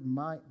word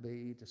might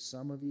be to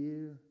some of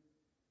you,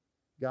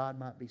 God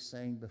might be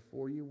saying,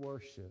 before you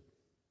worship,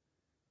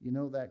 you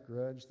know that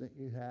grudge that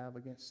you have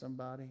against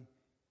somebody?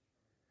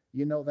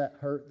 You know that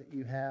hurt that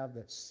you have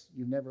that's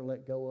you've never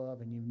let go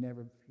of and you've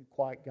never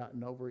quite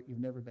gotten over it, you've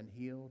never been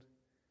healed?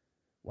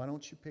 Why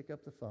don't you pick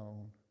up the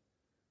phone?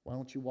 Why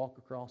don't you walk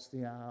across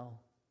the aisle?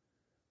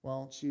 Why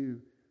don't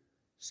you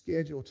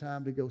schedule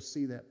time to go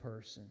see that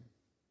person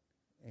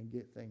and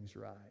get things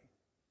right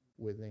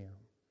with them?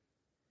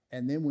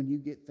 And then when you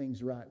get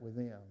things right with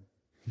them,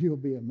 you'll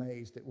be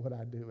amazed at what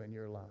I do in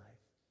your life.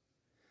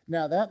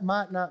 Now that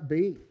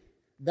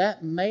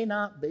may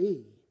not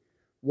be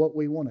what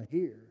we want to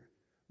hear,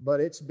 but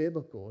it's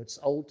biblical. It's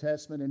Old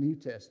Testament and New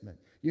Testament.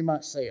 You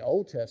might say,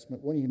 Old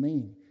Testament, what do you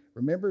mean?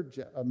 Remember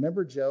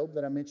Job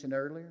that I mentioned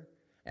earlier?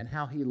 And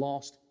how he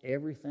lost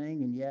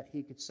everything, and yet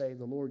he could say,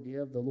 the Lord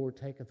give, the Lord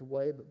taketh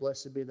away, but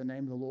blessed be the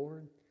name of the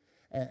Lord.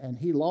 And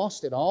he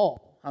lost it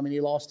all. I mean,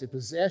 he lost his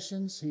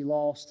possessions. He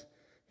lost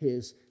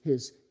his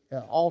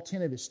all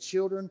 10 of his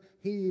children.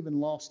 He even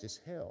lost his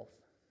health.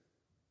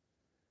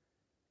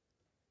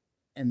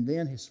 And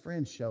then his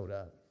friends showed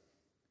up.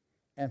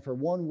 And for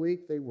 1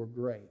 week, they were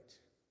great.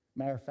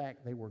 Matter of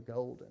fact, they were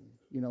golden.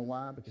 You know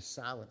why? Because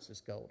silence is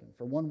golden.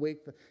 For 1 week,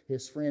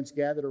 his friends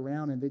gathered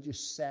around and they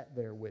just sat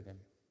there with him.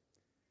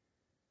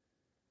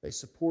 They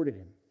supported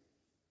him.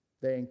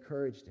 They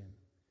encouraged him.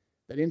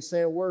 They didn't say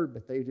a word,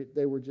 but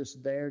they were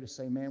just there to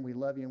say, man, we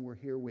love you and we're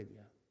here with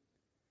you.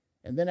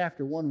 And then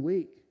after 1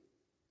 week,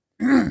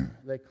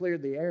 they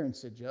cleared the air and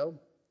said, Job,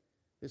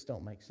 this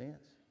don't make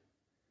sense.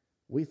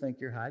 We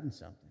think you're hiding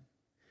something.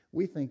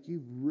 We think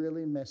you've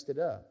really messed it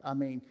up. I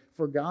mean,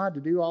 for God to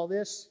do all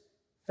this,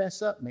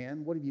 fess up,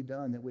 man. What have you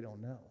done that we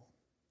don't know?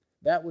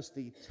 That was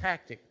the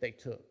tactic they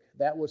took.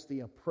 That was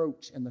the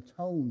approach and the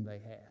tone they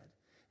had.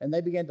 And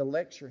they began to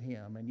lecture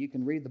him. And you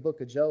can read the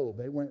book of Job.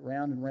 They went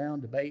round and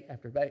round, debate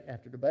after debate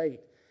after debate.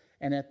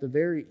 And at the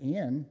very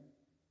end,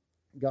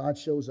 God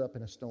shows up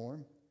in a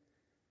storm.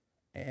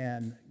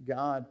 And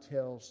God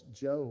tells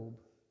Job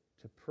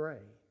to pray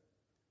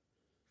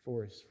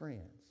for his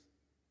friends.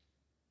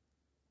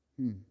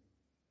 You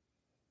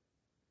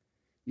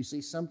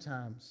see,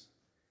 sometimes,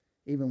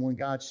 even when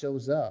God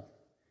shows up,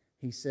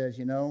 He says,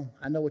 you know,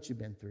 I know what you've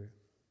been through.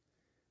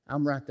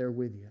 I'm right there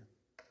with you.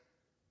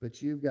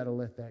 But you've got to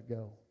let that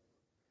go.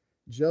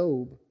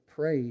 Job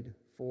prayed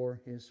for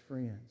his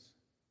friends.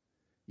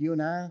 You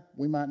and I,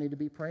 we might need to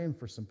be praying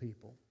for some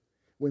people.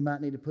 We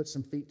might need to put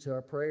some feet to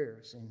our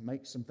prayers and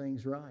make some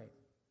things right.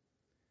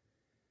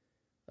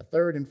 A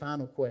third and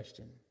final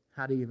question.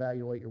 How do you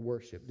evaluate your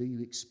worship? Do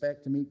you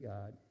expect to meet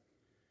God?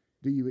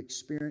 Do you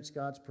experience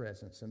God's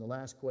presence? And the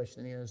last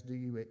question is, do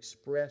you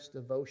express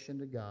devotion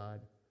to God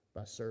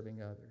by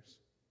serving others?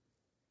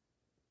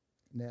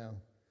 Now,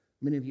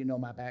 many of you know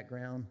my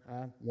background.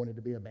 I wanted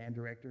to be a band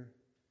director.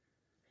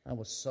 I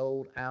was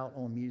sold out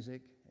on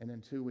music, and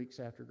then 2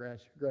 weeks after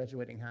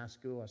graduating high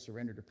school, I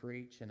surrendered to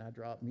preach, and I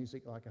dropped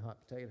music like a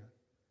hot potato.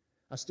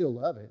 I still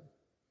love it,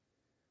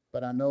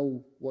 but I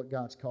know what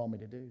God's called me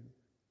to do.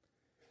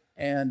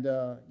 And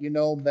you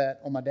know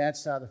that on my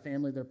dad's side of the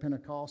family, they're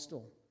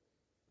Pentecostal.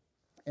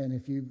 And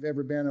if you've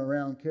ever been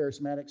around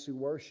charismatics who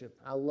worship,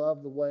 I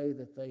love the way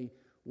that they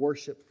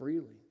worship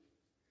freely.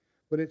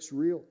 But it's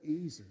real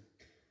easy.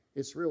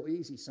 It's real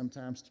easy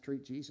sometimes to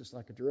treat Jesus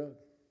like a drug.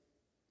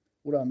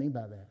 What do I mean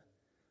by that?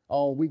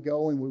 Oh, we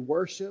go and we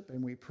worship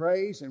and we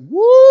praise and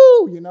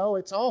woo, you know,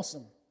 it's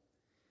awesome.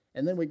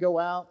 And then we go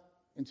out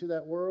into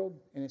that world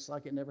and it's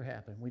like it never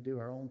happened. We do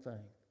our own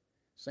thing.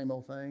 Same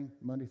old thing,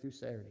 Monday through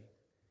Saturday.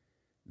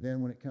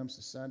 Then when it comes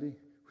to Sunday,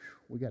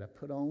 we got to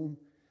put on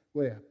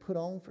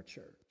for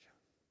church.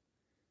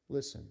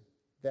 Listen,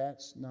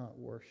 that's not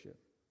worship.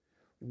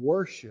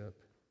 Worship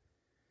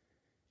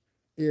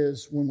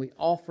is when we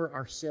offer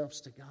ourselves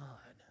to God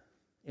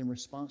in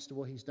response to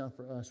what He's done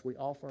for us. We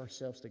offer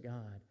ourselves to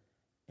God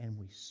and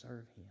we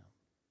serve Him.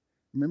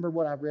 Remember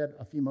what I read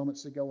a few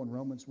moments ago in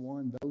Romans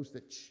 1? Those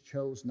that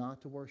chose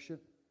not to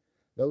worship,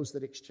 those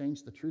that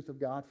exchanged the truth of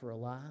God for a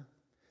lie,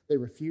 they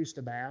refused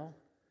to bow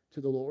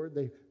to the Lord.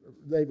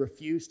 They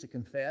refused to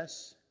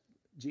confess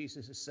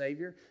Jesus as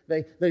Savior.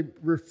 They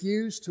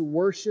refused to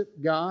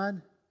worship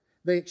God.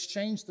 They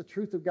exchanged the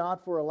truth of God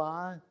for a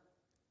lie.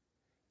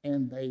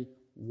 And they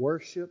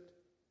worshiped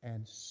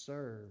and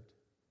served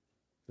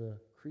the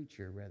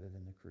creature rather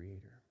than the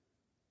Creator.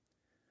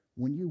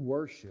 When you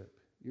worship,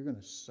 you're going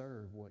to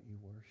serve what you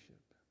worship.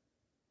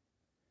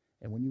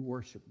 And when you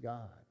worship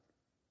God,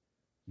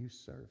 you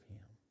serve Him.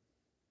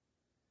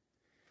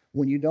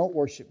 When you don't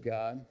worship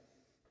God,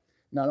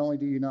 not only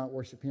do you not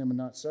worship Him and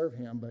not serve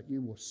Him, but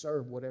you will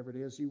serve whatever it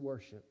is you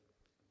worship.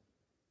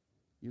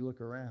 You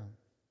look around,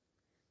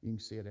 you can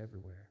see it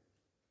everywhere.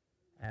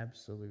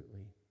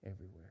 Absolutely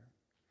everywhere.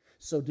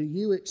 So do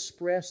you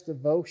express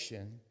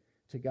devotion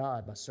to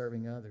God by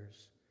serving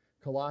others?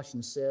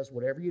 Colossians says,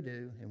 whatever you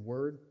do in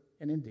word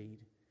and in deed,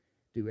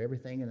 do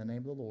everything in the name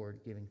of the Lord,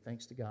 giving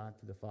thanks to God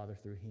through the Father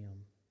through Him.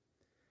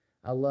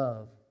 I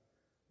love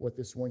what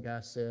this one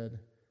guy said,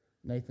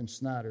 Nathan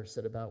Snyder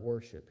said about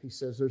worship. He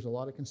says there's a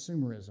lot of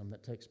consumerism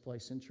that takes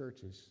place in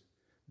churches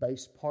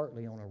based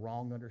partly on a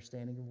wrong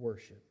understanding of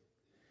worship.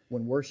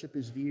 When worship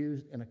is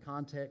viewed in a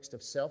context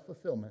of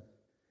self-fulfillment,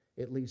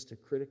 it leads to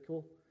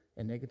critical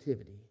and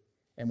negativity.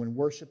 And when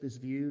worship is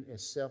viewed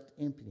as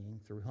self-emptying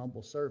through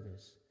humble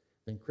service,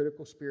 then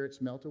critical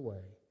spirits melt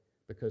away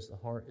because the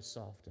heart is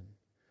softened.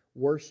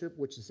 Worship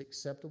which is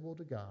acceptable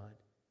to God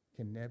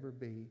can never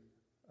be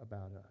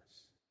about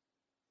us.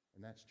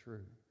 And that's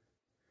true.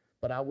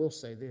 But I will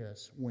say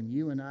this, when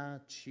you and I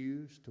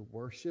choose to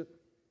worship,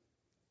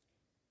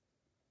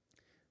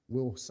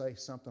 we'll say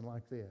something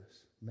like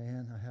this: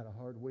 man, I had a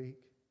hard week.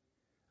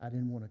 I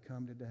didn't want to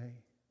come today.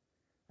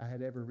 I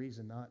had every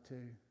reason not to.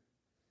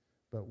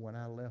 But when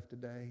I left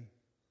today,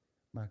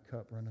 my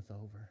cup runneth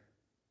over.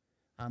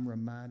 I'm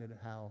reminded of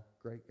how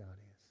great God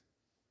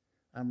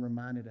is. I'm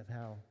reminded of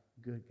how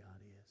good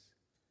God is.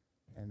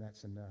 And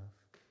that's enough.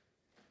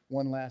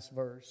 One last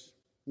verse,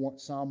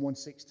 Psalm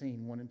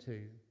 116, 1 and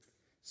 2.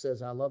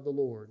 Says, I love the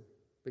Lord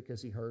because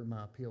He heard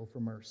my appeal for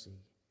mercy.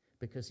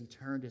 Because He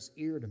turned His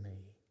ear to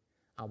me,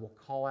 I will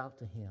call out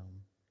to Him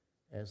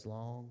as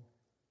long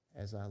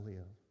as I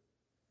live.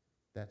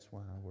 That's why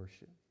I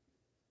worship.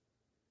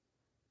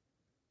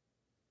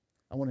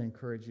 I want to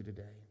encourage you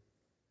today.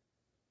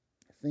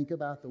 Think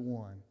about the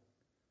one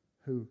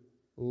who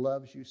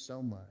loves you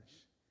so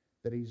much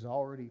that He's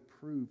already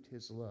proved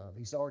His love.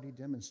 He's already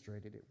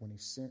demonstrated it when He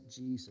sent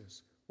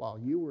Jesus while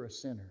you were a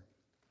sinner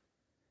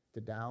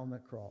to die on the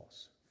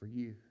cross for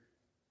you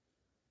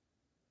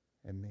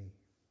and me.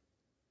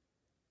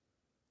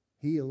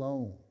 He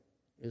alone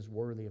is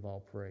worthy of all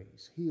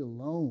praise. He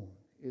alone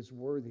is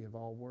worthy of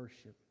all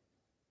worship.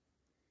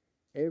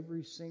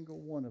 Every single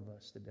one of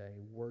us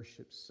today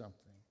worships something.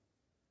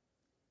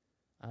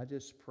 I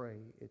just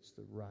pray it's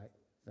the right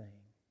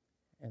thing,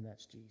 and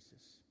that's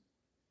Jesus.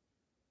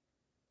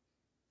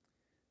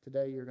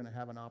 Today you're going to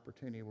have an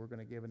opportunity. We're going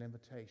to give an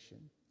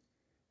invitation,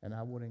 and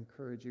I would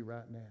encourage you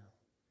right now,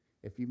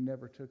 if you've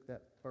never took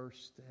that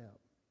first step,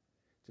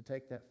 to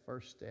take that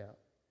first step,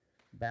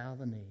 bow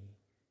the knee,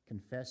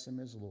 confess Him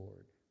as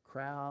Lord,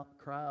 cry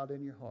out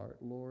in your heart,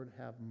 Lord,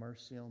 have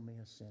mercy on me,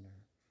 a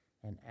sinner,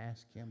 and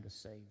ask Him to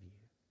save you.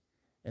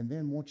 And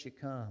then once you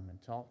come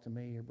and talk to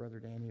me or Brother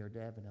Danny or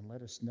Devin and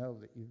let us know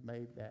that you've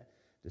made that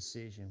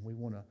decision. We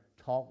want to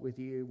talk with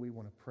you. We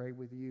want to pray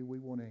with you. We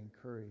want to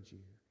encourage you.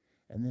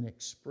 And then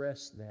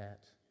express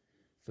that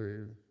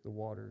through the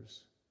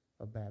waters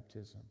of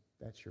baptism.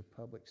 That's your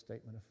public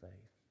statement of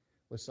faith.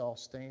 Let's all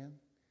stand.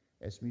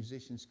 As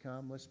musicians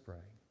come, let's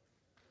pray.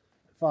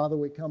 Father,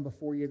 we come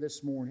before you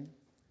this morning.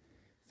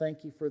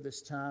 Thank you for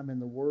this time in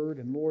the Word.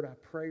 And Lord, I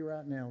pray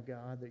right now,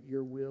 God, that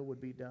your will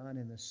would be done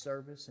in this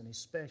service and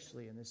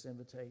especially in this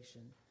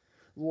invitation.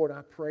 Lord,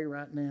 I pray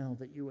right now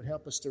that you would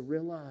help us to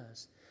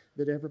realize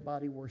that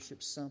everybody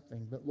worships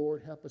something. But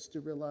Lord, help us to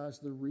realize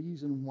the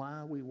reason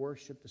why we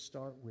worship to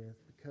start with,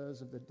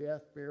 because of the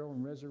death, burial,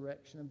 and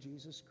resurrection of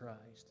Jesus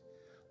Christ.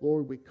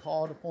 Lord, we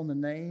called upon the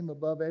name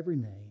above every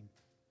name.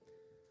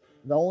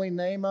 The only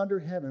name under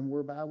heaven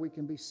whereby we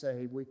can be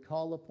saved. We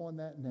call upon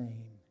that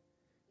name,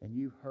 and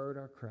you heard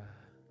our cry.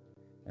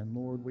 And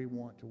Lord, we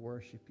want to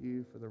worship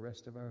you for the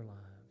rest of our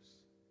lives.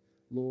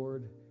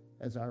 Lord,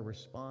 as our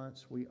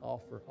response, we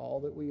offer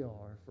all that we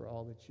are for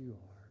all that you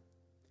are.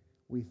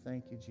 We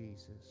thank you,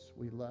 Jesus.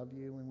 We love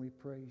you and we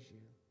praise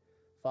you.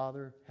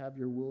 Father, have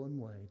your will and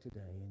way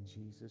today in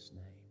Jesus'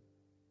 name.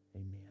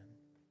 Amen.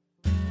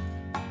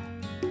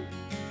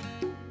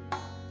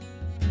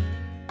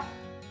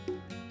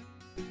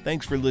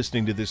 Thanks for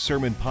listening to this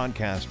sermon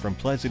podcast from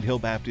Pleasant Hill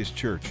Baptist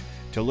Church.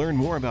 To learn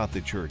more about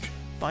the church,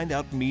 find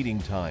out meeting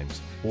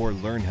times, or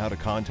learn how to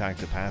contact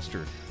the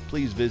pastor,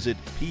 please visit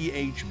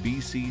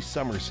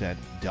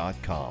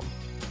phbcsomerset.com.